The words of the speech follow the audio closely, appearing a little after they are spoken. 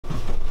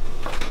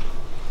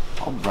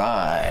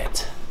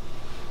Alright,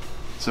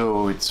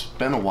 so it's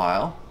been a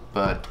while,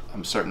 but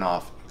I'm starting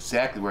off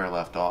exactly where I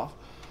left off.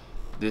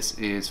 This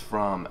is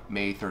from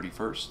May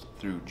 31st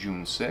through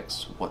June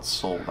 6th, what's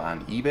sold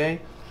on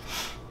eBay.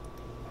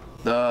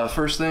 The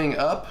first thing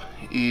up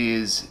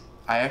is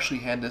I actually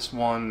had this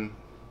one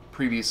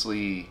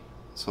previously,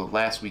 so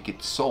last week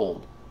it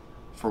sold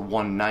for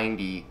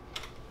 $190.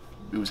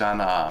 It was on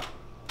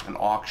an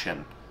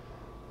auction,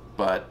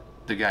 but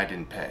the guy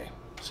didn't pay,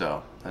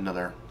 so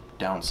another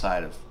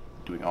downside of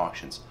doing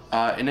auctions.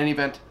 In any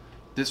event,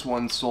 this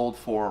one sold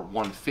for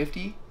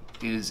 $150.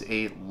 It is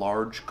a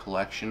large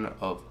collection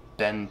of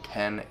Ben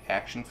 10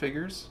 action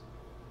figures.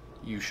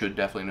 You should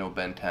definitely know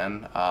Ben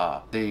 10.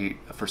 They,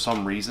 for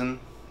some reason,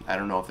 I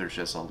don't know if there's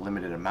just a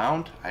limited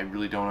amount. I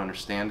really don't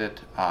understand it.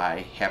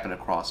 I happened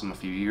across them a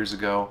few years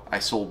ago. I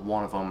sold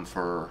one of them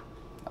for,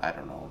 I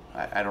don't know,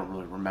 I don't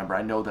really remember.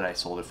 I know that I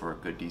sold it for a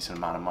good decent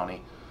amount of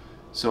money.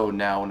 So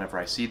now whenever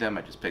I see them,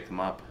 I just pick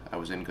them up. I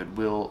was in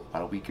Goodwill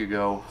about a week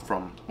ago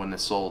from when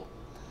this sold.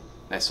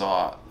 I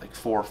saw like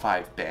 4 or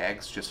 5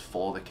 bags just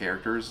full of the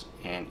characters,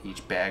 and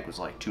each bag was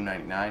like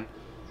 $2.99.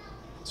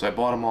 So I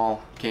bought them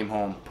all, came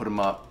home, put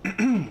them up.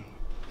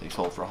 They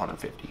sold for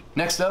 $150.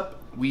 Next up,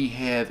 we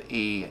have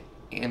a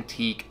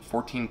antique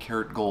 14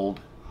 karat gold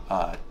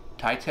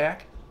tie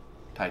tack.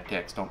 Tie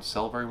tacks don't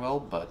sell very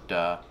well,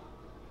 but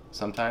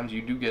sometimes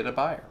you do get a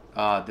buyer.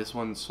 This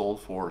one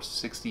sold for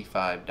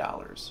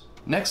 $65.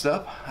 Next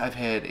up, I've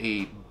had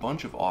a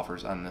bunch of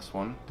offers on this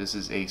one. This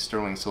is a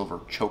sterling silver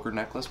choker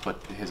necklace,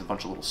 but it has a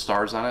bunch of little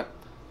stars on it.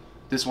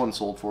 This one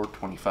sold for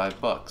 25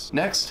 bucks.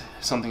 Next,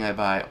 something I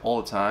buy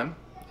all the time,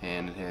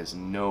 and it has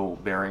no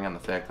bearing on the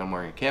fact that I'm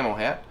wearing a camo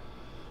hat,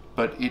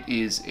 but it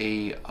is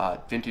a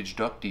vintage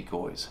duck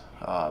decoys.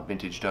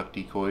 Vintage duck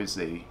decoys,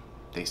 they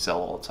sell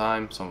all the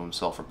time. Some of them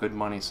sell for good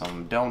money, some of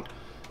them don't.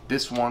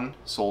 This one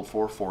sold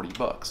for 40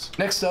 bucks.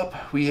 Next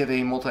up, we have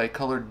a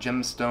multicolored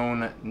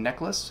gemstone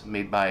necklace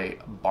made by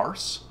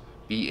Barse,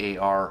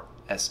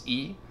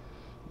 B-A-R-S-E.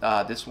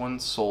 This one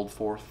sold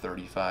for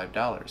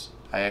 $35.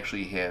 I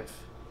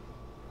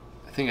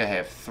think I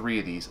have 3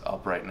 of these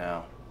up right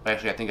now.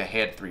 Actually, I think I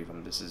had 3 of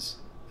them.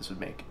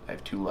 I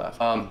have 2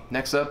 left.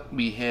 Next up,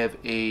 we have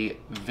a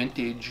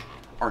vintage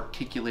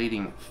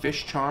articulating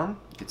fish charm.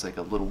 It's like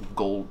a little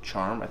gold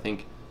charm. I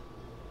don't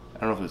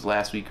know if it was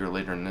last week or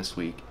later in this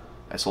week.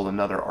 I sold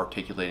another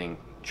articulating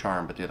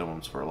charm, but the other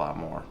one's for a lot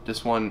more.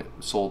 This one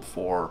sold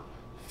for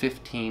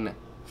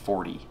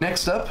 $15.40.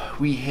 Next up,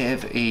 we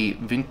have a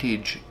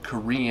vintage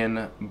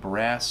Korean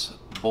brass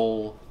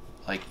bowl,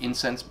 like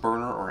incense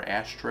burner or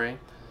ashtray.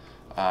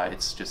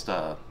 It's just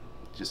a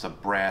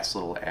brass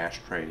little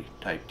ashtray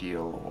type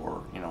deal,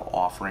 or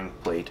offering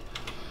plate.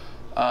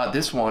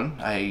 This one,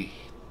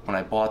 when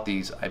I bought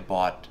these, I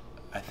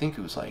think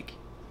it was like,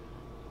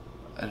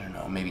 I don't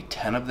know, maybe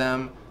 10 of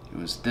them. It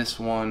was this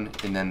one,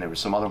 and then there were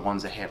some other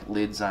ones that had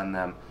lids on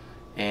them,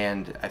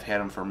 and I've had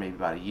them for maybe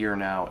about a year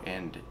now,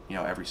 and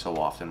every so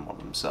often one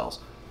of them sells.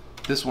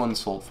 This one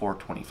sold for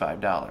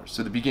 $25.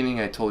 So at the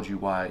beginning I told you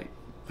why,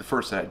 the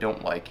first, that I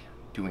don't like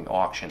doing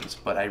auctions,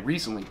 but I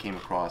recently came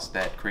across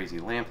that crazy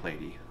lamp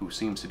lady who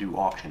seems to do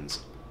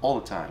auctions all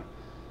the time,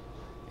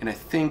 and I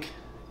think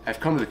I've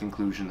come to the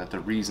conclusion that the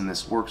reason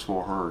this works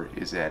for her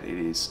is that it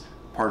is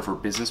part of her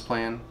business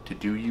plan to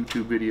do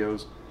YouTube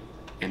videos,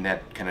 and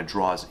that kind of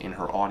draws in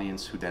her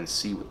audience, who then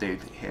see what they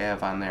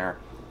have on there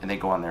and they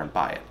go on there and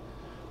buy it,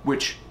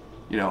 which,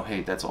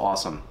 hey, that's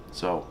awesome.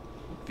 So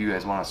if you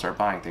guys want to start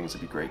buying things,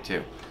 it'd be great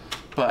too.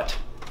 But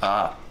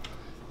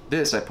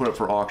this I put up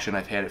for auction.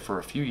 I've had it for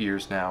a few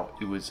years now.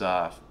 It was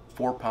 4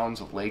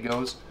 pounds of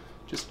Legos,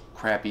 just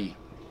crappy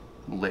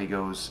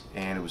Legos,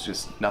 and it was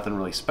just nothing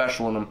really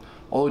special in them.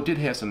 Although it did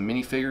have some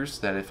minifigures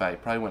that if I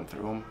probably went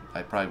through them,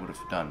 I probably would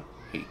have done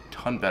a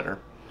ton better.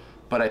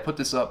 But I put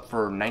this up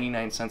for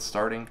 99 cents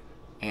starting,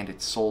 and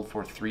it sold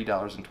for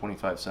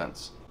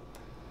 $3.25.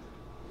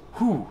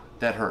 Whew,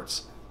 that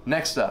hurts.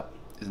 Next up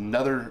is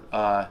another,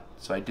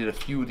 so I did a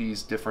few of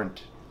these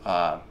different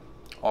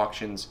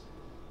auctions.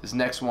 This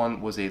next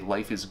one was a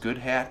Life is Good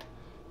hat.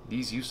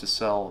 These used to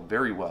sell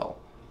very well.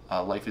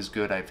 Life is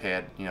Good, I've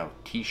had,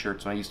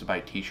 t-shirts, when I used to buy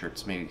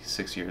t-shirts maybe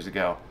 6 years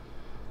ago.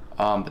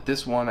 But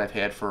this one I've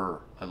had for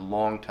a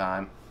long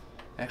time.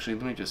 Actually,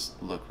 let me just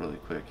look really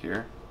quick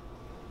here.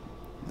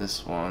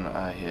 This one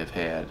I have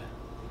had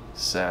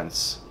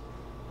since,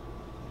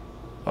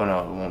 oh no,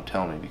 it won't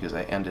tell me because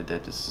I ended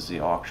it. This is the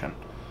auction.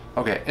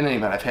 Okay, in any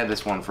event, I've had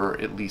this one for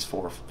at least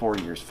 4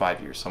 years,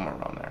 5 years, somewhere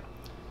around there.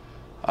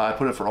 I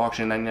put it for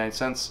auction 99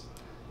 cents.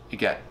 It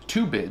got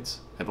 2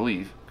 bids, I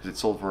believe, because it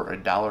sold for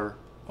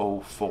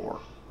 $1.04.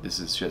 This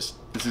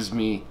is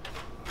me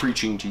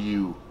preaching to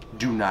you,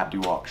 do not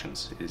do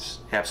auctions. It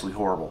is absolutely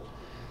horrible.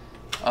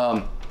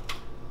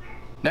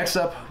 Next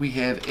up, we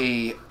have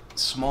a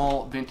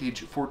small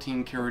vintage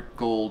 14 karat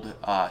gold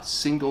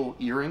single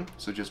earring,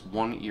 so just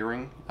one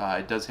earring.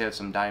 It does have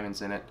some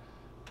diamonds in it,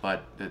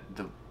 but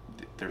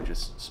they're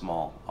just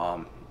small.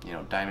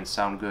 Diamonds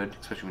sound good,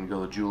 especially when you go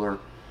to the jeweler.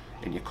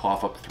 and you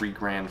cough up $3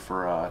 grand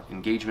for an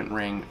engagement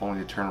ring, only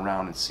to turn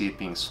around and see it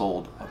being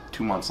sold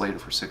 2 months later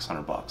for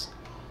 600 bucks.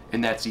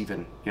 And that's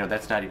even, you know,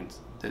 that's not even,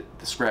 the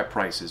scrap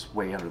price is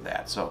way under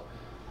that. So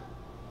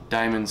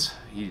diamonds,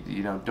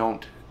 you know,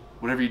 don't,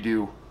 whatever you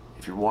do,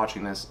 if you're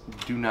watching this,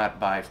 do not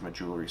buy from a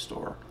jewelry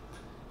store.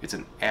 It's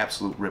an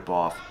absolute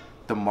rip-off.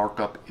 The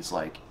markup is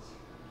like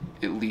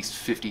at least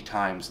 50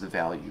 times the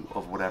value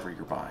of whatever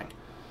you're buying.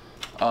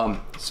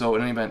 So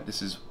in any event,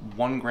 this is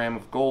 1 gram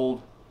of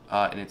gold,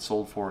 and it's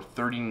sold for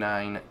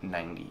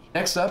 $39.90.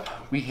 Next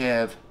up, we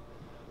have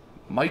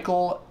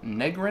Michael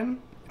Negrin.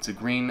 It's a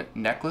green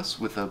necklace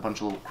with a bunch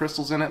of little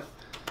crystals in it.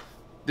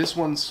 This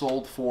one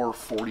sold for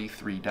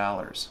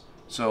 $43.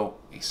 So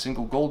a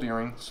single gold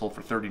earring sold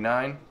for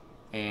 $39,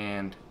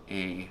 and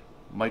a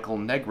Michael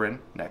Negrin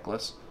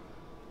necklace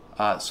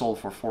sold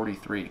for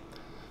 $43.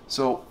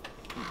 So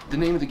the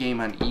name of the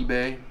game on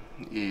eBay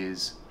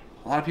is,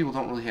 a lot of people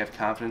don't really have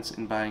confidence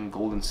in buying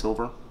gold and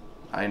silver.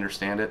 I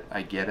understand it,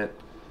 I get it.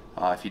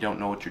 If you don't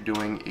know what you're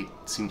doing, it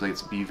seems like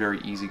it's be very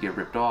easy to get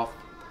ripped off.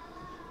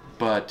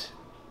 But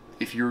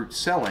if you're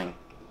selling,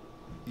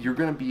 you're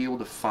going to be able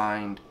to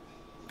find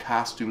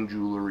costume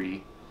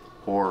jewelry,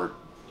 or,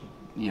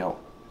 you know,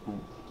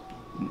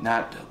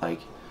 not like,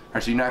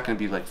 actually you're not going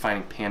to be like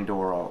finding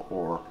Pandora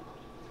or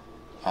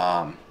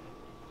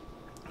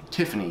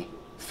Tiffany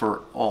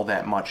for all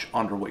that much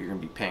under what you're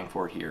going to be paying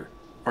for it here,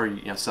 or,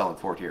 you know, selling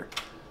for it here.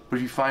 But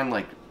if you find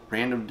like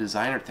random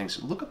designer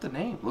things, look up the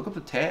name, look up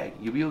the tag.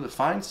 You'll be able to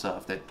find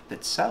stuff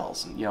that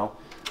sells. And, you know,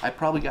 I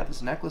probably got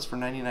this necklace for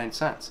 99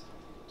 cents,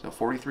 so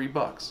 43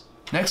 bucks.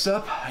 Next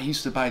up, I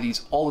used to buy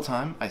these all the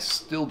time. I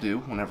still do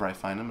whenever I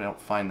find them. I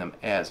don't find them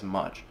as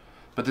much.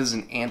 But this is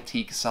an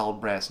antique solid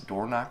brass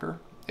door knocker.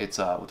 It's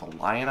with a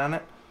lion on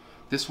it.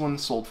 This one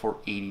sold for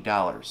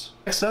 $80.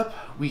 Next up,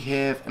 we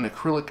have an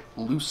acrylic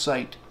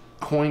lucite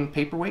coin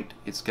paperweight.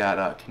 It's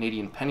got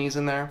Canadian pennies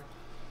in there,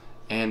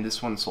 and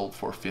this one sold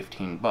for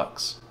 15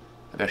 bucks.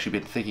 I've actually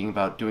been thinking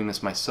about doing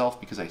this myself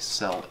because I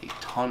sell a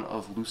ton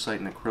of lucite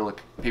and acrylic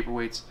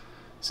paperweights,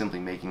 simply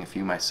making a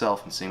few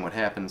myself and seeing what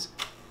happens,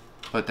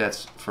 but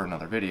that's for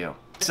another video.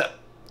 Next up,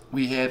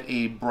 we have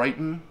a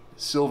Brighton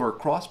silver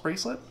cross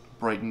bracelet.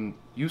 Brighton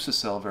used to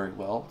sell very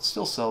well. It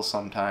still sells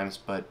sometimes,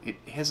 but it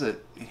has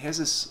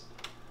this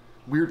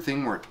weird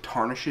thing where it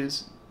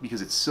tarnishes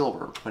because it's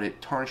silver, but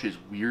it tarnishes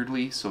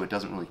weirdly, so it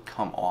doesn't really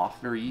come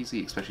off very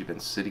easy, especially if it's been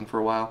sitting for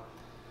a while.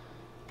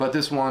 But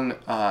this one,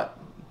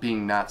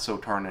 being not so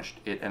tarnished,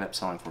 it ended up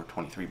selling for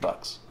 23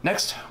 bucks.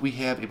 Next, we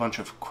have a bunch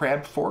of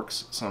crab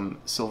forks, some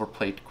silver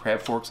plate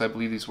crab forks, I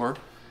believe these were.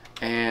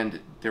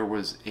 And there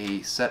was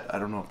a set, I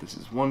don't know if this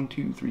is 1,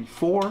 2, 3,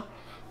 4,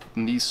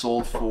 and these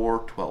sold for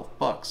 12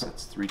 bucks.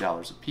 That's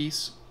 $3 a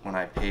piece when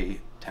I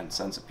pay 10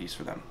 cents a piece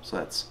for them. So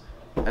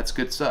that's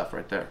good stuff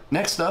right there.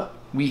 Next up,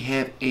 we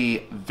have a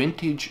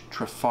vintage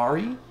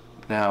Trifari.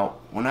 Now,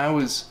 when I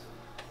was,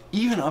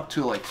 even up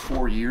to like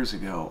 4 years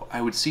ago,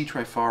 I would see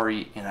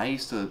Trifari, and I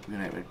used to,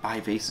 when I would buy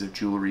vases of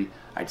jewelry,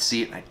 I'd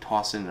see it and I'd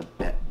toss it in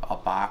a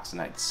box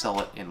and I'd sell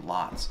it in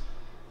lots.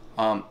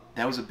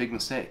 That was a big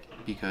mistake,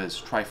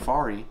 because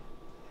Trifari,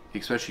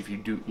 especially if you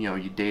do, you know,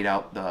 you date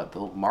out the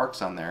little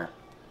marks on there,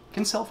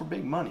 can sell for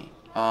big money.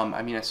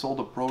 I mean, I sold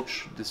a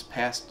brooch this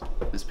past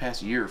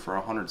year for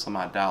 $100 some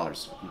odd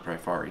in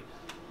Trifari.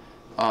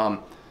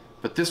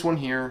 But this one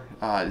here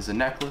is a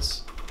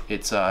necklace.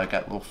 It's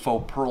got little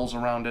faux pearls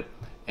around it,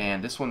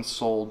 and this one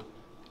sold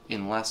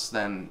in less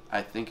than,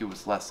 I think it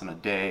was less than a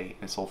day,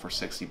 and it sold for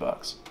 60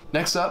 bucks.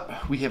 Next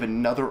up, we have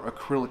another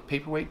acrylic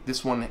paperweight.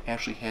 This one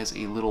actually has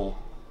a little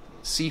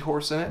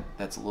seahorse in it.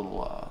 That's a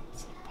little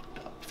fucked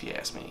up, if you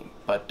ask me.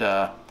 But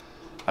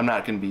I'm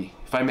not going to be,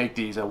 if I make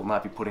these, I will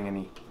not be putting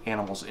any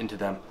animals into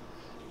them.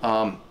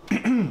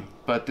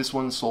 But this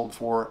one sold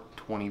for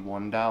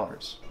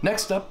 $21.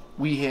 Next up,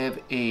 we have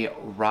a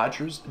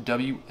Rogers,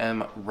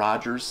 W.M.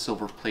 Rogers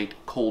silver plate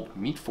cold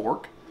meat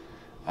fork.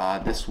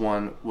 This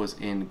one was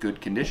in good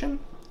condition,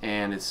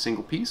 and it's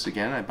single piece.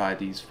 Again, I buy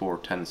these for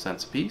 10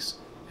 cents a piece,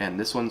 and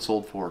this one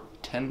sold for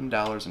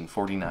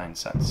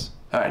 $10.49.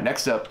 Alright,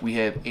 next up, we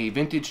have a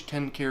vintage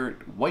 10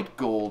 karat white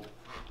gold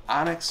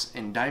onyx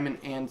and diamond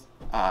and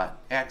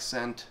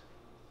accent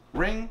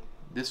ring.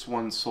 This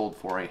one sold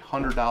for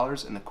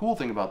 $100, and the cool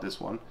thing about this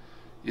one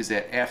is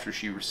that after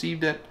she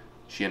received it,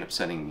 she ended up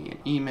sending me an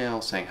email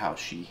saying how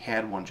she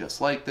had one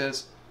just like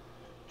this.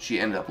 She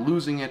ended up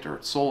losing it, or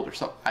it sold, or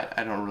something.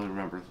 I don't really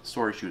remember the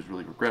story. She was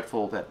really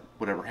regretful that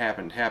whatever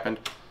happened,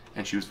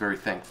 and she was very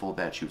thankful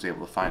that she was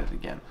able to find it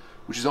again,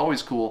 which is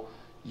always cool.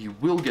 You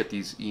will get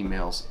these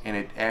emails, and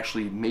it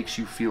actually makes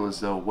you feel as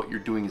though what you're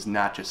doing is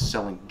not just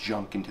selling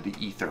junk into the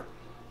ether.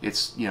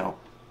 It's, you know,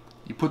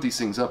 you put these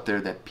things up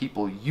there that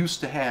people used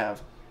to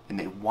have, and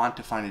they want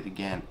to find it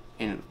again,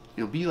 and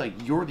it'll be like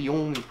you're the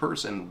only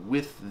person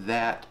with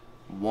that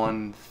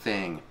one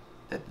thing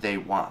that they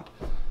want,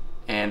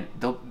 and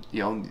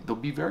they'll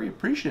be very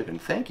appreciative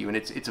and thank you, and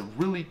it's a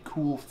really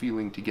cool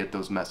feeling to get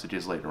those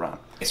messages later on.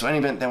 Okay, so in any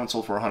event, that one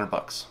sold for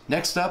 $100.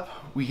 Next up,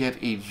 we have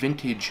a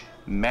vintage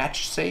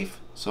match safe.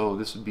 So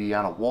this would be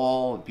on a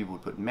wall, and people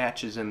would put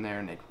matches in there,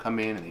 and they'd come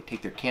in and they'd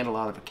take their candle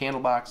out of a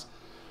candle box,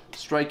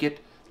 strike it,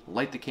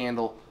 light the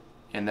candle,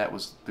 and that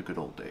was the good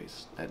old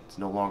days. That's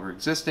no longer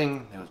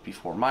existing. That was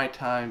before my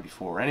time,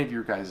 before any of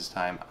your guys'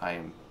 time, I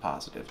am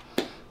positive.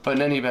 But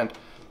in any event,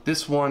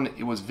 this one,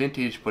 it was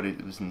vintage, but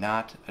it was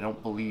not, I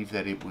don't believe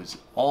that it was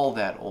all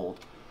that old,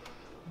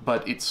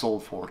 but it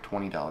sold for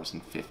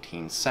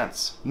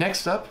 $20.15.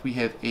 Next up, we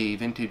have a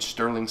vintage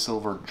sterling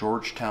silver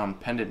Georgetown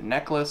pendant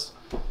necklace.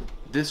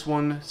 This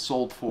one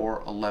sold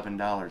for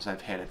 $11.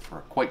 I've had it for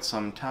quite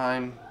some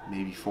time,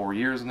 maybe 4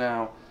 years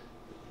now.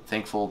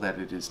 Thankful that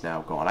it is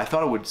now gone. I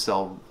thought it would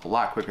sell a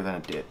lot quicker than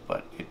it did,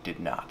 but it did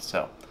not.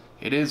 So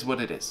it is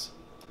what it is.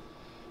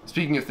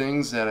 Speaking of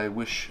things that I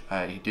wish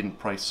I didn't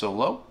price so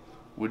low,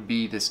 would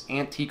be this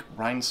antique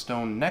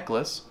rhinestone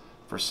necklace.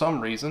 For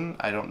some reason,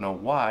 I don't know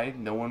why,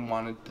 no one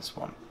wanted this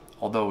one.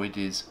 Although it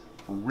is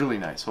really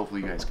nice.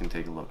 Hopefully you guys can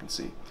take a look and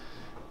see.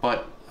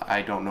 But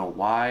I don't know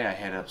why I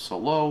had it up so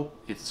low.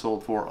 It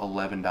sold for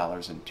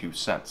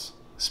 $11.02.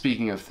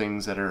 Speaking of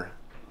things that are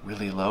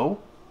really low,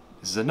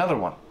 this is another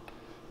one.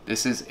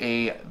 This is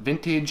a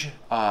vintage,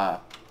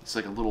 it's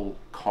like a little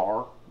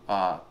car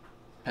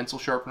pencil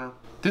sharpener.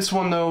 This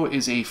one though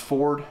is a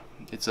Ford.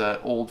 It's an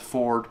old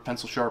Ford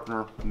pencil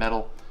sharpener,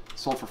 metal.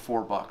 Sold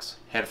for $4.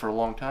 Had it for a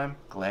long time.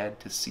 Glad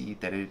to see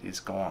that it is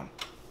gone.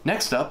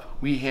 Next up,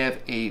 we have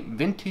a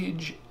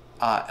vintage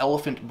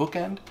elephant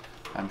bookend.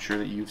 I'm sure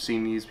that you've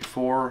seen these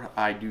before.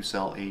 I do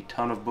sell a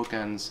ton of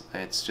bookends.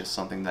 It's just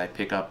something that I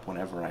pick up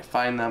whenever I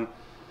find them.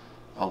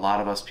 A lot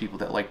of us people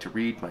that like to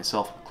read,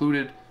 myself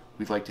included,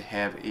 we'd like to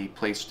have a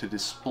place to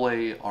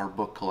display our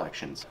book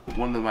collections.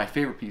 One of my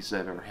favorite pieces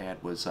I've ever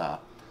had was a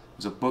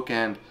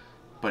bookend,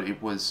 but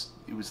it was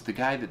the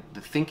guy,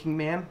 the thinking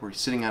man, where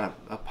he's sitting on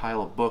a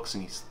pile of books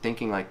and he's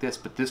thinking like this,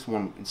 but this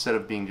one, instead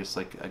of being just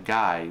like a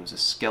guy, it was a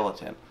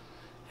skeleton.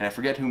 And I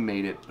forget who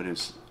made it, but it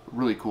was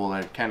really cool,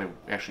 and I kind of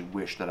actually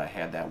wish that I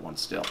had that one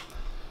still.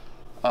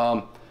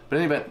 But in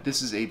any event,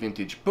 this is a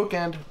vintage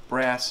bookend,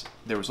 brass.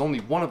 There was only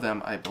one of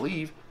them, I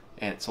believe,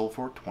 and it sold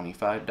for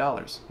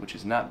 $25, which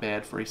is not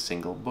bad for a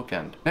single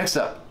bookend. Next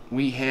up,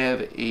 we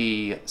have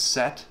a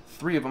set,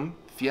 3 of them,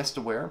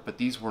 Fiesta ware, but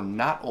these were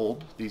not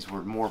old. These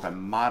were more of a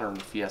modern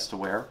Fiesta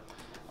ware.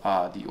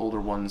 The older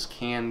ones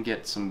can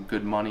get some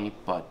good money,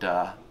 but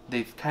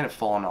they've kind of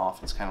fallen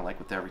off. It's kind of like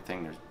with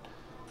everything.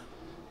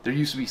 There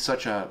used to be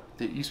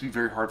it used to be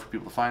very hard for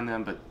people to find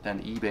them, but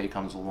then eBay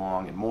comes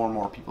along and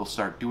more people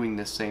start doing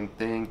this same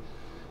thing,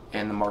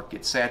 and the market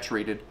gets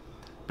saturated.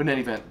 But in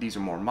any event, these are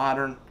more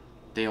modern.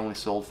 They only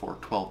sold for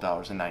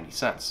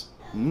 $12.90.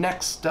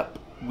 Next up,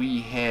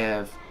 we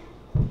have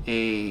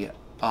a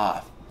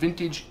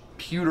vintage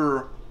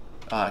pewter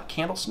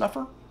candle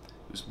snuffer.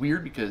 It was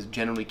weird because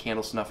generally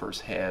candle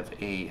snuffers have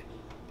a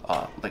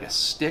like a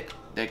stick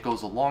that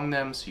goes along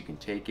them, so you can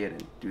take it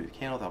and do the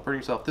candle without burning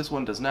yourself. This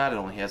one does not. It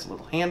only has a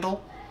little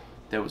handle.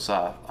 That was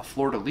a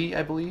fleur-de-lis,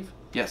 I believe.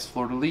 Yes,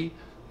 fleur-de-lis,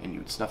 and you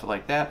would snuff it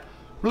like that.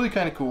 Really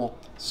kind of cool.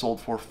 Sold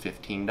for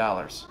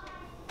 $15.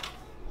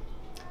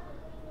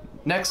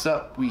 Next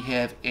up, we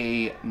have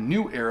a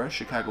New Era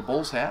Chicago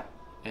Bulls hat,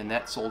 and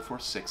that sold for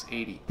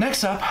 $6.80.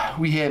 Next up,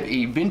 we have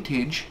a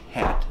vintage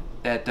hat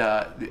that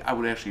I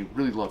would actually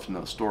really love to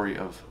know the story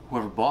of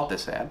whoever bought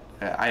this hat.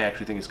 I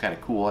actually think it's kind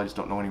of cool. I just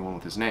don't know anyone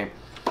with his name.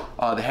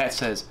 The hat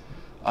says,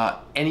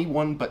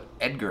 anyone but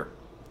Edgar,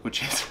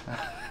 which is,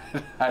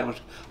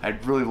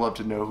 I'd really love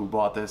to know who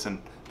bought this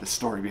and the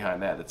story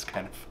behind that.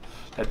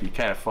 That'd be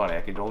kind of funny.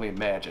 I could only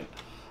imagine.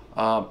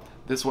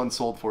 This one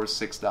sold for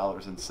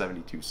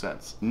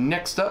 $6.72.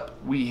 Next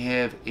up, we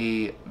have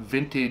a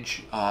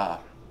vintage,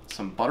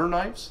 some butter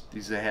knives.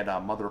 These had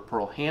mother of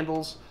pearl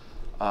handles.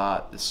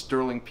 The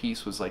sterling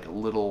piece was like a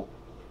little,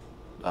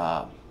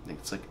 I think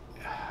it's like,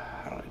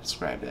 how do I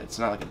describe that? It's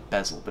not like a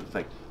bezel, but it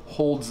like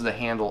holds the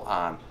handle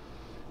on.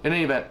 In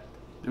any event,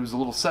 there was a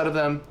little set of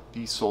them.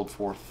 These sold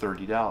for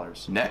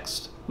 $30.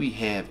 Next, we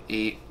have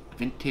a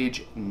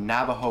vintage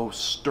Navajo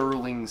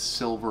sterling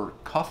silver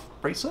cuff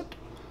bracelet.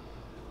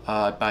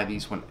 I buy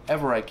these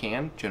whenever I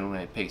can. Generally,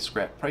 I pay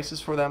scrap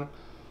prices for them.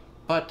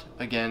 But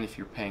again, if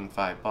you're paying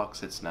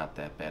 $5, it's not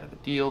that bad of a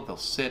deal. They'll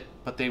sit,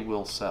 but they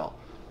will sell.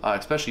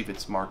 Especially if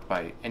it's marked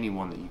by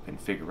anyone that you can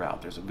figure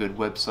out. There's a good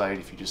website.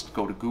 If you just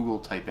go to Google,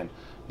 type in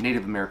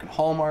Native American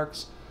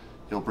hallmarks,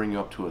 it'll bring you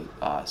up to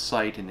a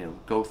site, and it'll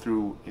go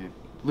through. It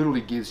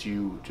literally gives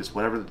you just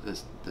whatever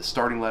the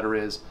starting letter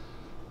is,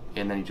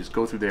 and then you just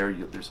go through there.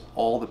 There's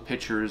all the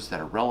pictures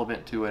that are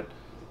relevant to it,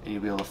 and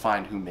you'll be able to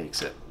find who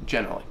makes it.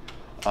 Generally,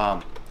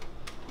 yeah.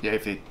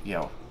 If it,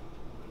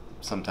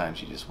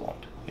 sometimes you just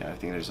won't. I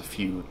think there's a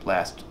few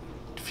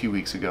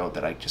weeks ago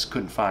that I just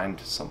couldn't find,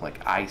 some like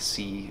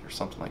IC or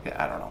something like that.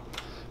 I don't know.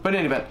 But in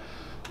any event,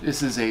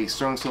 this is a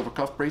sterling silver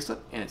cuff bracelet,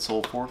 and it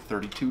sold for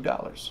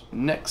 $32.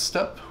 Next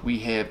up, we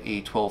have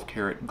a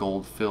 12-karat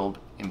gold-filled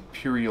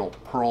Imperial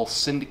Pearl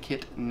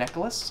Syndicate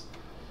necklace.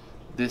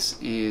 This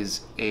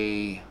is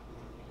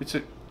it's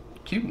a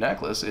cute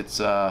necklace. It's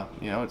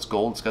it's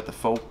gold. It's got the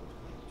faux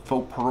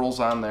pearls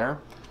on there,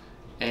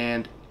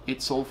 and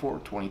it sold for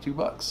 22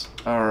 bucks.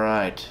 All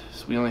right,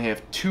 so we only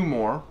have 2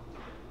 more,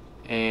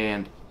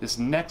 and this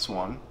next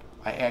one,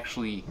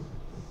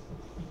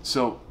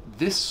 so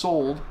this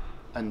sold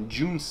on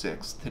June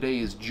 6th. Today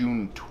is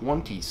June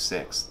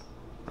 26th,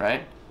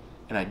 right?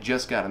 And I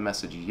just got a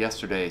message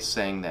yesterday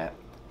saying that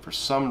for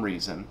some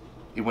reason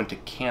it went to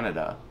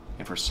Canada,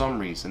 and for some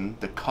reason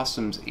the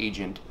customs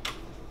agent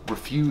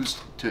refused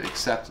to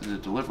accept the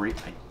delivery.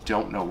 I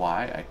don't know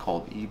why. I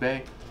called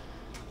eBay.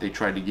 They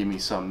tried to give me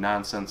some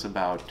nonsense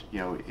about,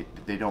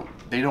 they don't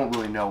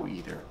really know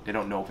either. They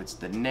don't know if it's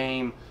the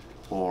name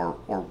or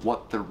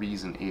what the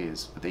reason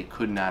is, but they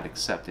could not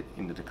accept it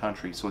into the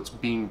country, so it's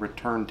being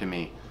returned to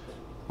me,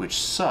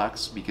 which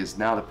sucks because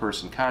now the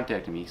person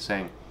contacted me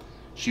saying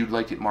she would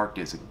like it marked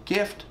as a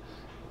gift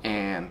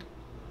and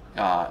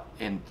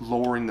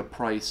lowering the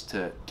price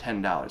to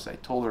 $10. I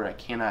told her I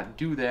cannot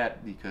do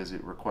that because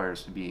it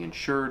requires to be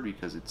insured,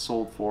 because it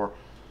sold for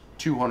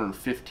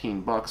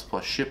 215 bucks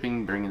plus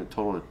shipping, bringing the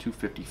total to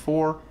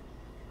 $254.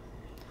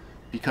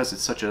 Because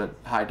it's such a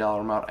high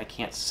dollar amount, I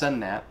can't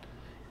send that.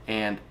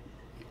 And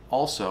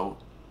also,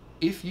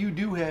 if you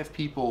do have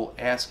people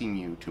asking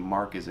you to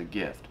mark as a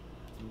gift,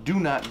 do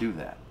not do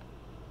that.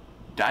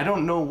 I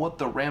don't know what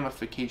the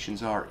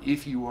ramifications are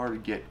if you are to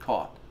get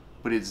caught,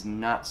 but it's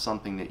not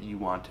something that you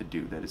want to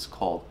do. That is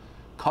called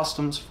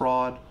customs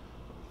fraud,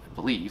 I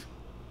believe,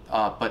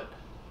 but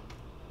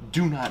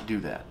do not do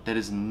that. That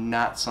is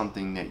not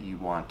something that you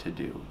want to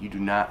do. You do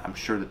not. I'm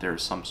sure that there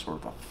is some sort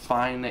of a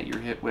fine that you're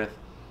hit with,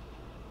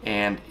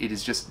 and it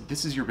is just,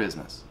 this is your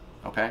business,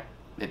 okay?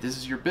 If this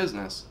is your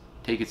business,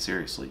 take it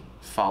seriously.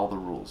 Follow the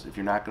rules. If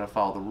you're not going to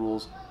follow the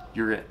rules,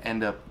 you're going to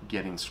end up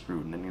getting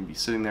screwed, and then you're going to be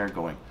sitting there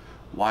going,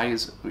 why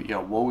is,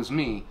 woe is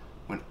me,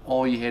 when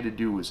all you had to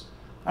do was,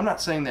 I'm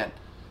not saying that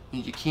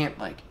you can't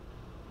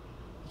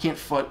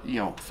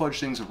fudge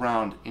things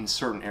around in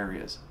certain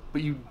areas,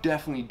 but you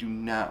definitely do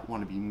not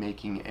want to be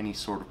making any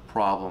sort of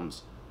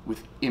problems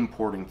with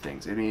importing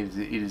things. I mean,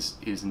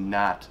 it is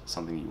not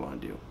something you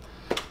want to do.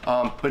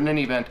 But in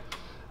any event,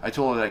 I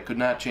told her that I could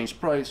not change the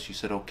price. She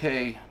said,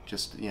 okay,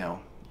 just,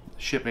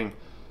 shipping.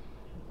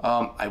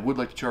 I would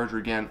like to charge her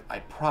again. I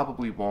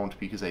probably won't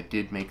because I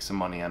did make some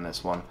money on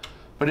this one.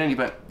 But in any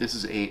event, this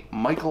is a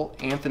Michael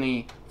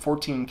Anthony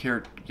 14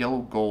 karat yellow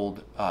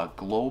gold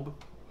globe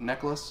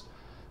necklace.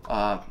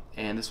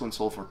 And this one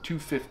sold for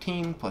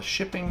 $215 plus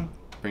shipping,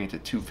 bring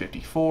it to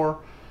 $254.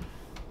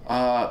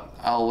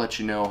 I'll let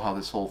you know how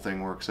this whole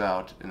thing works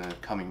out in the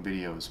coming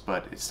videos,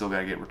 but it's still got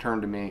to get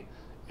returned to me,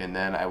 and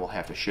then I will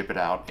have to ship it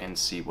out and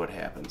see what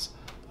happens.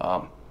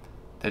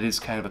 That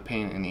is kind of a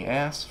pain in the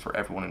ass for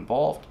everyone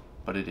involved,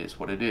 but it is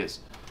what it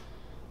is.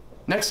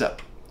 Next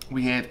up,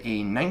 we have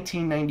a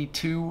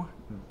 1992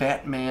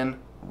 Batman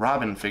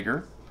Robin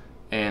figure,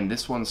 and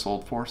this one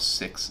sold for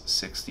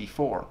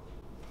 $664.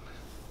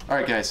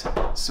 Alright guys,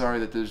 sorry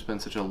that there's been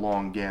such a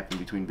long gap in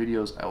between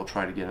videos. I will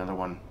try to get another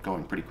one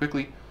going pretty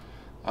quickly.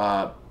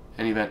 In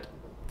any event,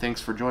 thanks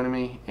for joining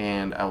me,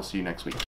 and I will see you next week.